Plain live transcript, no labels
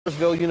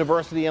Millersville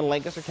University in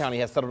Lancaster County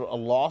has settled a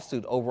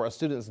lawsuit over a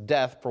student's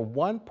death for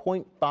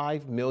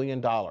 $1.5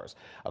 million.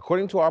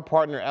 According to our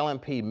partner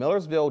LMP,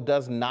 Millersville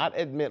does not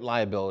admit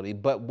liability,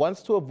 but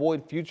wants to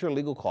avoid future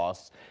legal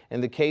costs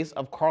in the case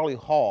of Carly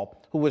Hall,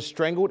 who was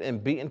strangled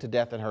and beaten to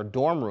death in her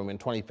dorm room in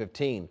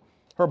 2015.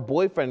 Her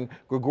boyfriend,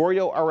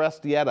 Gregorio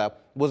Aristieta,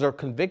 was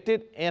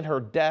convicted in her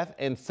death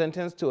and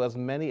sentenced to as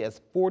many as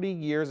 40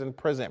 years in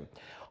prison.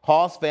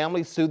 Hall's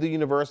family sued the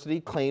university,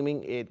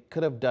 claiming it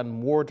could have done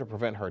more to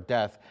prevent her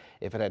death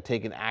if it had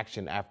taken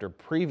action after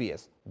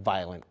previous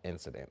violent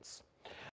incidents.